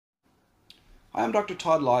Hi, I'm Dr.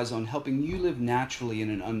 Todd Lizon, helping you live naturally in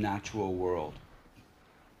an unnatural world.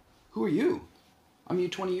 Who are you? I'm you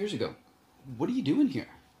 20 years ago. What are you doing here?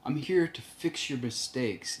 I'm here to fix your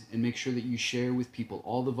mistakes and make sure that you share with people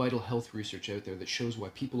all the vital health research out there that shows why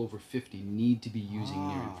people over 50 need to be using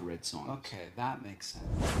near-infrared saunas. Okay, that makes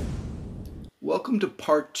sense. Welcome to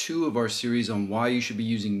part 2 of our series on why you should be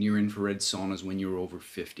using near-infrared saunas when you're over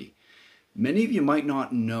 50. Many of you might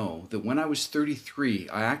not know that when I was 33,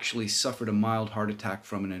 I actually suffered a mild heart attack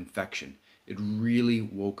from an infection. It really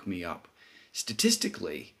woke me up.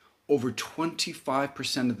 Statistically, over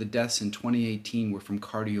 25% of the deaths in 2018 were from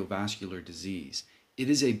cardiovascular disease. It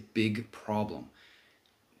is a big problem.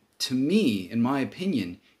 To me, in my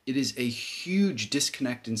opinion, it is a huge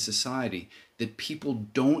disconnect in society that people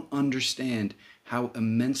don't understand how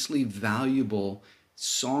immensely valuable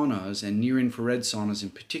saunas and near-infrared saunas in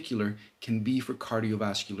particular can be for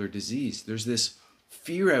cardiovascular disease. There's this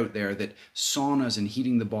fear out there that saunas and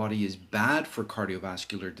heating the body is bad for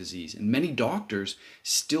cardiovascular disease, and many doctors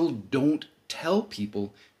still don't tell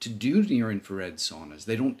people to do near-infrared saunas.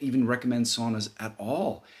 They don't even recommend saunas at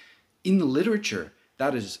all. In the literature,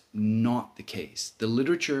 that is not the case. The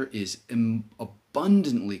literature is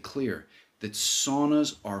abundantly clear that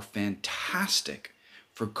saunas are fantastic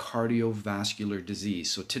for cardiovascular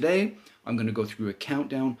disease. So today, I'm going to go through a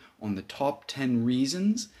countdown on the top 10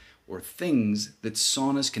 reasons or things that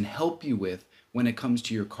saunas can help you with when it comes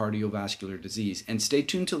to your cardiovascular disease. And stay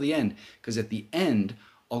tuned till the end, because at the end,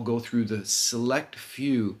 I'll go through the select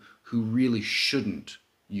few who really shouldn't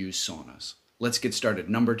use saunas. Let's get started.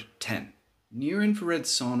 Number 10. Near-infrared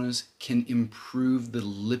saunas can improve the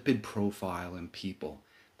lipid profile in people.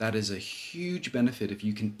 That is a huge benefit if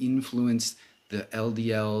you can influence the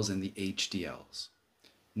LDLs and the HDLs.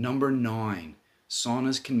 Number 9,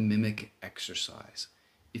 saunas can mimic exercise.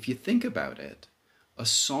 If you think about it, a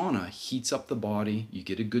sauna heats up the body, you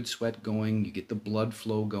get a good sweat going, you get the blood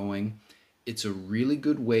flow going. It's a really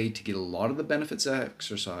good way to get a lot of the benefits of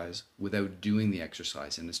exercise without doing the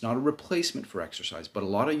exercise. And it's not a replacement for exercise, but a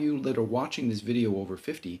lot of you that are watching this video over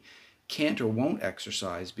 50 can't or won't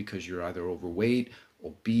exercise because you're either overweight,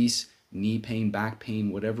 obese, knee pain, back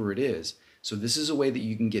pain, whatever it is. So this is a way that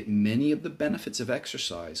you can get many of the benefits of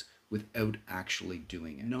exercise without actually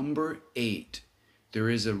doing it. Number 8, there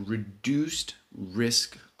is a reduced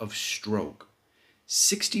risk of stroke.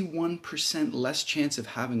 61% less chance of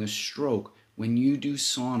having a stroke when you do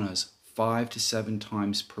saunas 5 to 7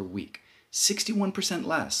 times per week. 61%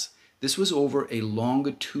 less. This was over a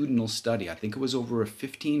longitudinal study. I think it was over a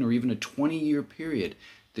 15 or even a 20-year period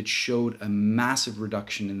that showed a massive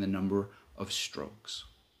reduction in the number of strokes.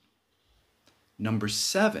 Number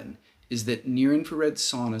 7 is that near-infrared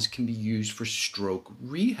saunas can be used for stroke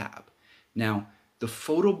rehab. Now, the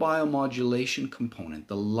photobiomodulation component,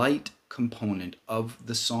 the light component of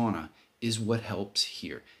the sauna, is what helps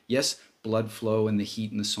here. Yes, blood flow and the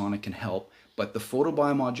heat in the sauna can help, but the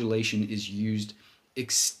photobiomodulation is used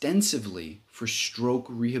extensively for stroke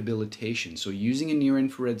rehabilitation. So using a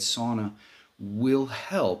near-infrared sauna will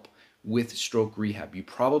help with stroke rehab. You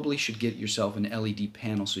probably should get yourself an LED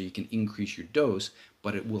panel so you can increase your dose,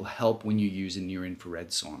 but it will help when you use a near-infrared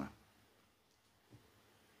sauna.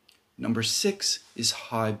 Number 6 is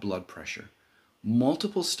high blood pressure.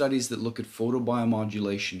 Multiple studies that look at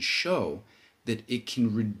photobiomodulation show that it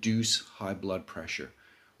can reduce high blood pressure.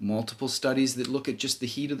 Multiple studies that look at just the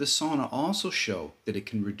heat of the sauna also show that it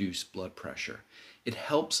can reduce blood pressure. It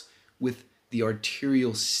helps with the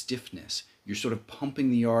arterial stiffness. You're sort of pumping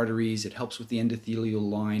the arteries. It helps with the endothelial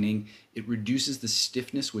lining. It reduces the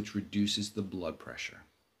stiffness, which reduces the blood pressure.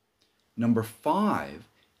 Number 5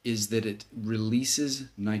 is that it releases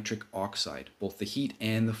nitric oxide. Both the heat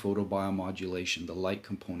and the photobiomodulation, the light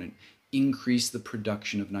component, increase the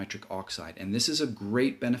production of nitric oxide. And this is a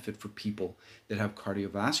great benefit for people that have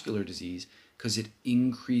cardiovascular disease because it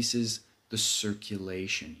increases the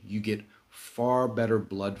circulation. You get far better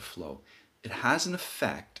blood flow. It has an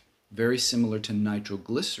effect very similar to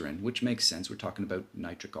nitroglycerin, which makes sense. We're talking about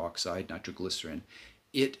nitric oxide, nitroglycerin.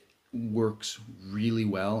 It works really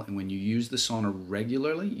well, and when you use the sauna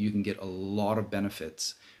regularly, you can get a lot of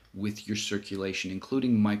benefits with your circulation,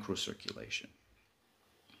 including microcirculation.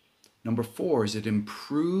 Number 4 is it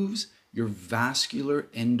improves your vascular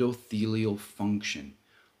endothelial function.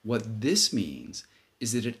 What this means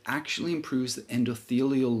is that it actually improves the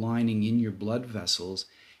endothelial lining in your blood vessels.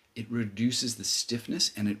 It reduces the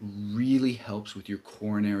stiffness, and it really helps with your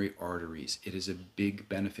coronary arteries. It is a big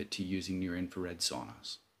benefit to using near-infrared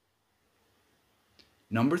saunas.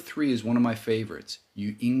 Number 3 is one of my favorites.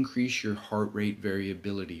 You increase your heart rate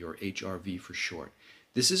variability, or HRV for short.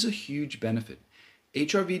 This is a huge benefit.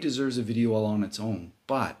 HRV deserves a video all on its own,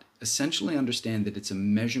 but essentially understand that it's a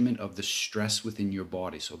measurement of the stress within your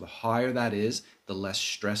body. So the higher that is, the less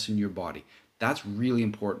stress in your body. That's really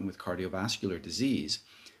important with cardiovascular disease,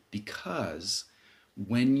 because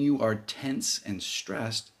when you are tense and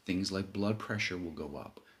stressed, things like blood pressure will go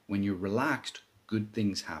up. When you're relaxed, good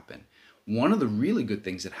things happen. One of the really good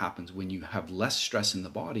things that happens when you have less stress in the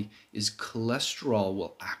body is cholesterol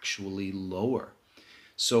will actually lower.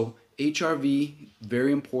 So HRV,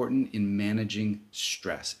 very important in managing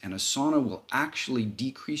stress. And a sauna will actually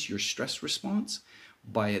decrease your stress response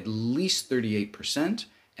by at least 38%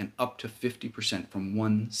 and up to 50% from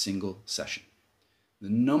one single session. The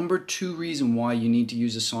number 2 reason why you need to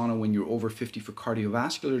use a sauna when you're over 50 for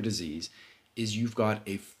cardiovascular disease is you've got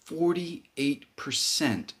a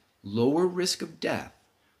 48% lower risk of death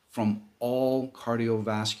from all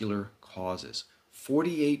cardiovascular causes.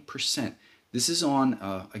 48%. This is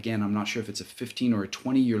on, again, I'm not sure if it's a 15 or a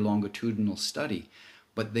 20-year longitudinal study,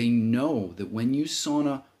 but they know that when you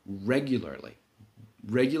sauna regularly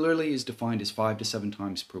is defined as 5 to 7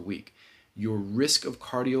 times per week, your risk of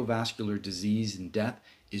cardiovascular disease and death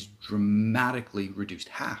is dramatically reduced,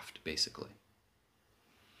 halved basically.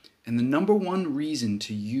 And the number 1 reason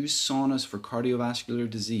to use saunas for cardiovascular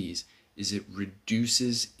disease is it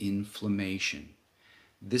reduces inflammation.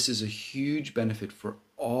 This is a huge benefit for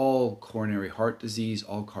all coronary heart disease,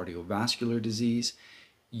 all cardiovascular disease.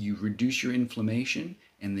 You reduce your inflammation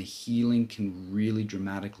and the healing can really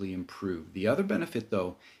dramatically improve. The other benefit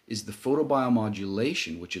though is the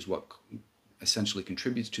photobiomodulation, which is what essentially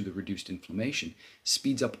contributes to the reduced inflammation,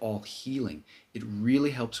 speeds up all healing. It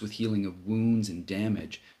really helps with healing of wounds and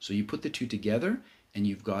damage. So you put the two together and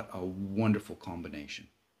you've got a wonderful combination.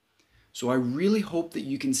 So I really hope that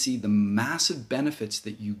you can see the massive benefits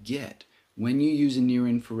that you get when you use a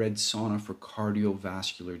near-infrared sauna for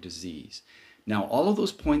cardiovascular disease. Now, all of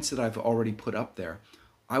those points that I've already put up there,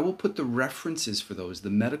 I will put the references for those, the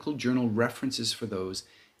medical journal references for those,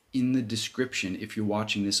 in the description if you're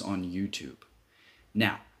watching this on YouTube.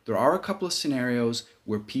 Now, there are a couple of scenarios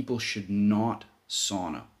where people should not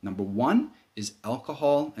sauna. Number 1 is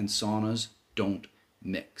alcohol and saunas don't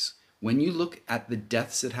mix. When you look at the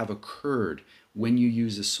deaths that have occurred when you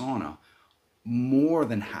use a sauna, more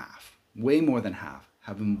than half, way more than half,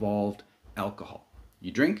 have involved alcohol.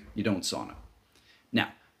 You drink, you don't sauna.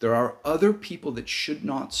 Now, there are other people that should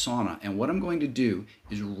not sauna, and what I'm going to do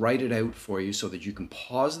is write it out for you so that you can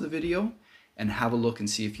pause the video and have a look and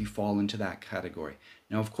see if you fall into that category.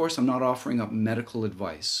 Now, of course, I'm not offering up medical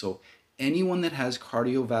advice, so anyone that has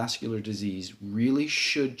cardiovascular disease really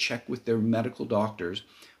should check with their medical doctors,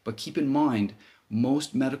 but keep in mind,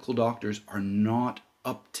 most medical doctors are not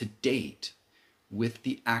up to date with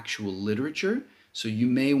the actual literature, so you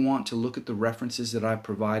may want to look at the references that I've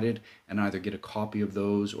provided and either get a copy of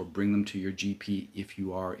those or bring them to your GP if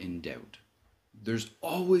you are in doubt. There's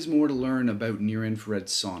always more to learn about near-infrared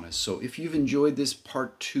saunas, so if you've enjoyed this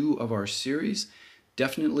part 2 of our series,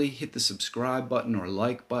 definitely hit the subscribe button or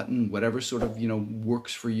like button, whatever sort of,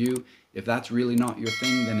 works for you. If that's really not your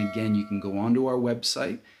thing, then again, you can go onto our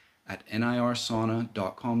website at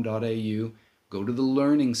nirsauna.com.au, go to the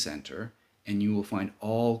Learning Center, and you will find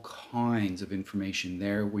all kinds of information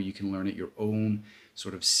there where you can learn at your own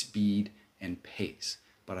sort of speed and pace.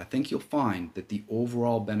 But I think you'll find that the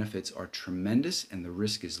overall benefits are tremendous and the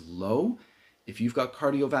risk is low. If you've got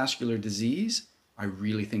cardiovascular disease, I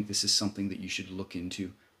really think this is something that you should look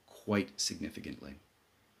into quite significantly.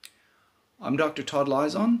 I'm Dr. Todd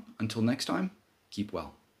Lizon. Until next time, keep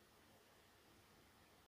well.